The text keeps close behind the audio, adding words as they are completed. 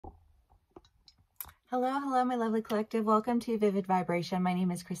Hello, hello, my lovely collective. Welcome to Vivid Vibration. My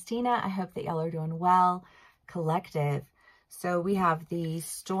name is Christina. I hope that y'all are doing well. Collective. So we have the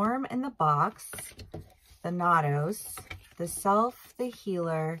Storm in the Box, the Nados, the Self, the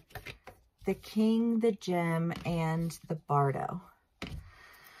Healer, the King, the Gem, and the Bardo.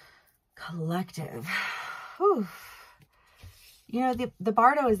 Collective. Whew. You know, the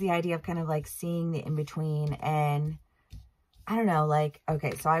Bardo is the idea of kind of like seeing the in-between, and I don't know, like,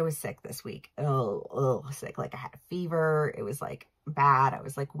 okay, so I was sick this week. Sick. Like I had a fever. It was like bad. I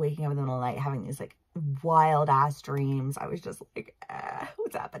was like waking up in the middle of the night having these like wild ass dreams. I was just like,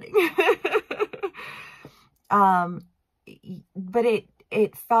 what's happening? But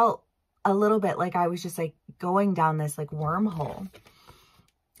it felt a little bit like I was just like going down this like wormhole.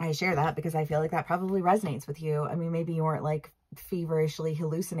 I share that because I feel like that probably resonates with you. I mean, maybe you weren't like feverishly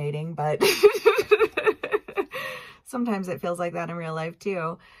hallucinating, but sometimes it feels like that in real life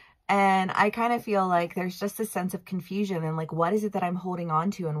too. And I kind of feel like there's just a sense of confusion and like, what is it that I'm holding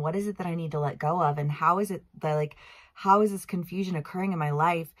on to? And what is it that I need to let go of? And how is it that like, how is this confusion occurring in my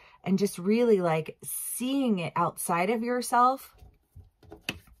life? And just really like seeing it outside of yourself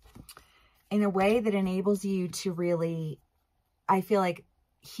in a way that enables you to really, I feel like,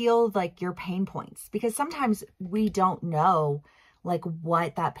 heal like your pain points, because sometimes we don't know like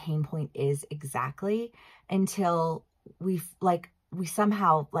what that pain point is exactly until we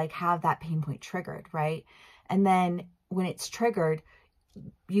somehow like have that pain point triggered, right? And then when it's triggered,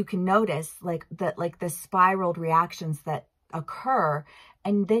 you can notice like the spiraled reactions that occur,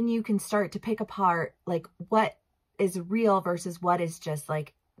 and then you can start to pick apart like what is real versus what is just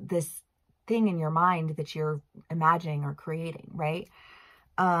like this thing in your mind that you're imagining or creating, right?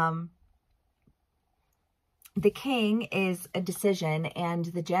 The King is a decision, and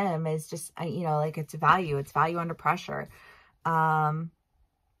the Gem is just, you know, like it's value under pressure.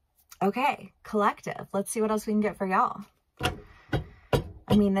 Okay, collective. Let's see what else we can get for y'all.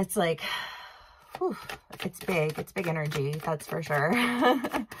 I mean, that's like, whew, it's big energy. That's for sure.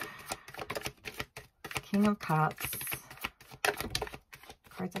 King of Cups.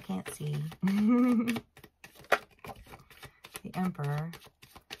 Cards I can't see. The Emperor.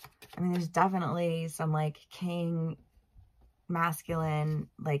 I mean, there's definitely some like king, masculine,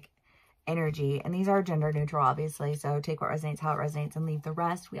 like energy. And these are gender neutral, obviously. So take what resonates, how it resonates, and leave the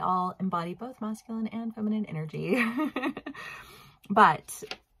rest. We all embody both masculine and feminine energy. But,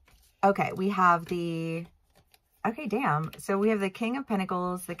 okay, we have the, okay, damn. So we have the King of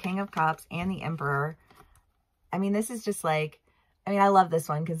Pentacles, the King of Cups, and the Emperor. I mean, this is just like, I mean, I love this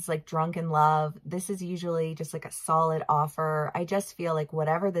one because it's like drunk in love. This is usually just like a solid offer. I just feel like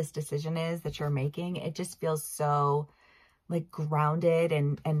whatever this decision is that you're making, it just feels so like grounded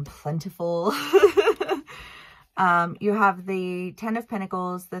and plentiful. You have the 10 of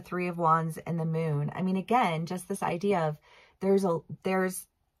Pentacles, the 3 of Wands, and the Moon. I mean, again, just this idea of there's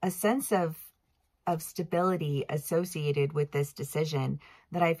a sense of stability associated with this decision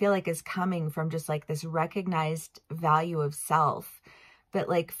that I feel like is coming from just like this recognized value of self. But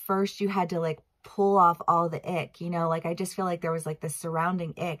like first you had to like pull off all the ick, you know, like I just feel like there was like this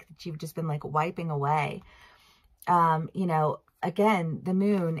surrounding ick that you've just been like wiping away. You know, again, the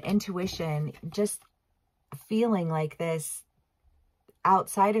Moon, intuition, just feeling like this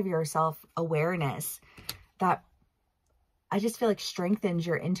outside of yourself awareness that I just feel like strengthens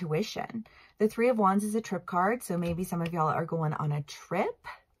your intuition. The 3 of Wands is a trip card, so maybe some of y'all are going on a trip.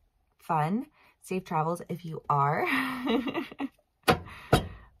 Fun. Safe travels if you are.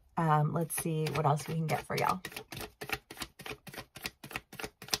 Let's see what else we can get for y'all.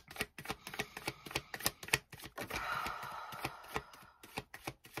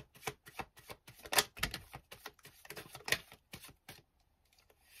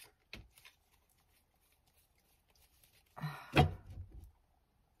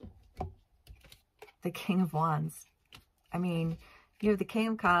 The King of Wands. I mean, you have the King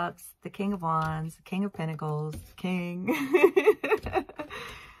of Cups, the King of Wands, the King of Pentacles, King.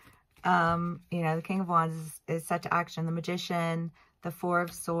 You know, the King of Wands is set to action. The Magician, the 4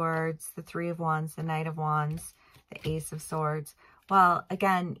 of Swords, the 3 of Wands, the Knight of Wands, the Ace of Swords. Well,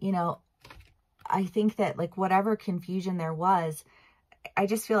 again, you know, I think that like whatever confusion there was, I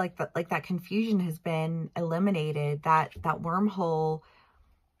just feel like that confusion has been eliminated. That wormhole,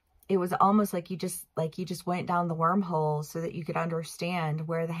 it was almost like you just went down the wormhole so that you could understand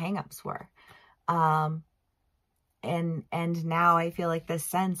where the hangups were. And now I feel like this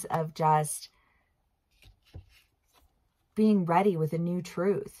sense of just being ready with a new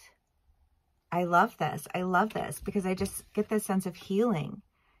truth. I love this. I love this because I just get this sense of healing,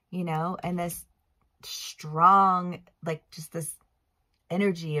 you know, and this strong, like just this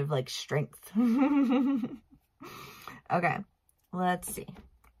energy of like strength. Okay, let's see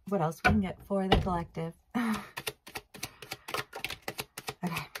what else we can get for the collective.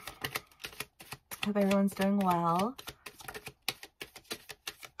 Okay, hope everyone's doing well.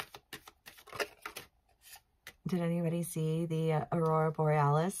 Did anybody see the Aurora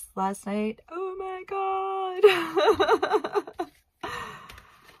Borealis last night? Oh my God.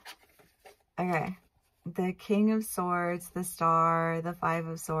 Okay, the King of Swords, the Star, the Five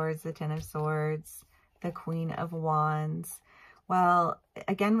of Swords, the Ten of Swords, the Queen of Wands. Well,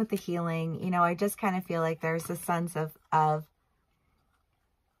 again, with the healing, you know, I just kind of feel like there's a sense of,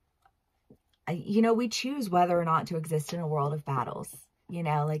 you know, we choose whether or not to exist in a world of battles. You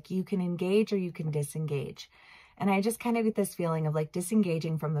know, like you can engage or you can disengage. And I just kind of get this feeling of like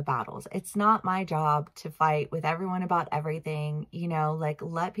disengaging from the battles. It's not my job to fight with everyone about everything, you know, like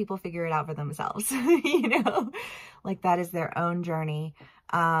let people figure it out for themselves, you know, like that is their own journey.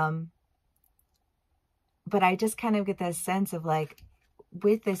 But I just kind of get this sense of like,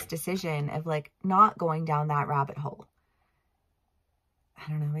 with this decision of like not going down that rabbit hole. I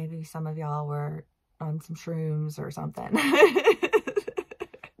don't know, maybe some of y'all were on some shrooms or something.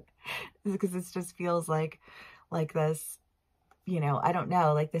 Because it just feels like this, you know, I don't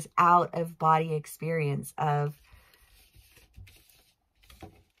know, like this out of body experience of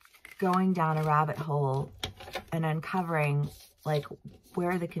going down a rabbit hole and uncovering like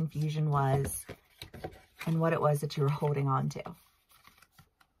where the confusion was and what it was that you were holding on to.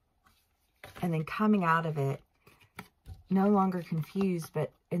 And then coming out of it, no longer confused,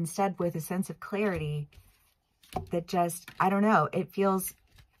 but instead with a sense of clarity that just, I don't know, it feels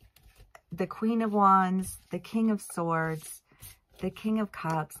the Queen of Wands, the King of Swords, the King of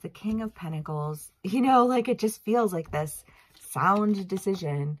Cups, the King of Pentacles, you know, like it just feels like this sound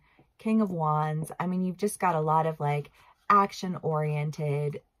decision. King of Wands. I mean, you've just got a lot of like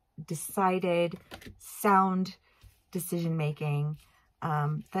action-oriented, decided, sound decision-making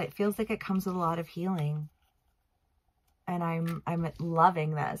that feels like it comes with a lot of healing. And I'm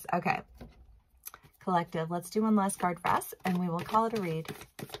loving this. Okay. Collective, let's do one last card for us and we will call it a read.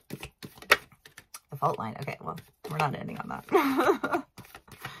 The fault line. Okay, well, we're not ending on that.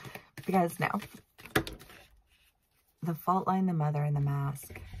 Because no. The fault line, the mother, and the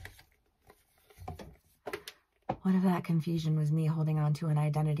mask. What if that confusion was me holding on to an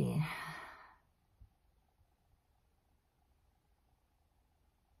identity?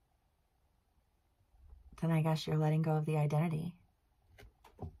 Then I guess you're letting go of the identity.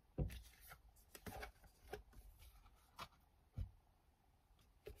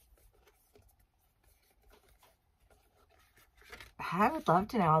 I would love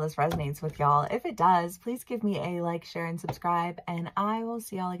to know how this resonates with y'all. If it does, please give me a like, share, and subscribe, and I will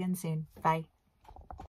see y'all again soon. Bye.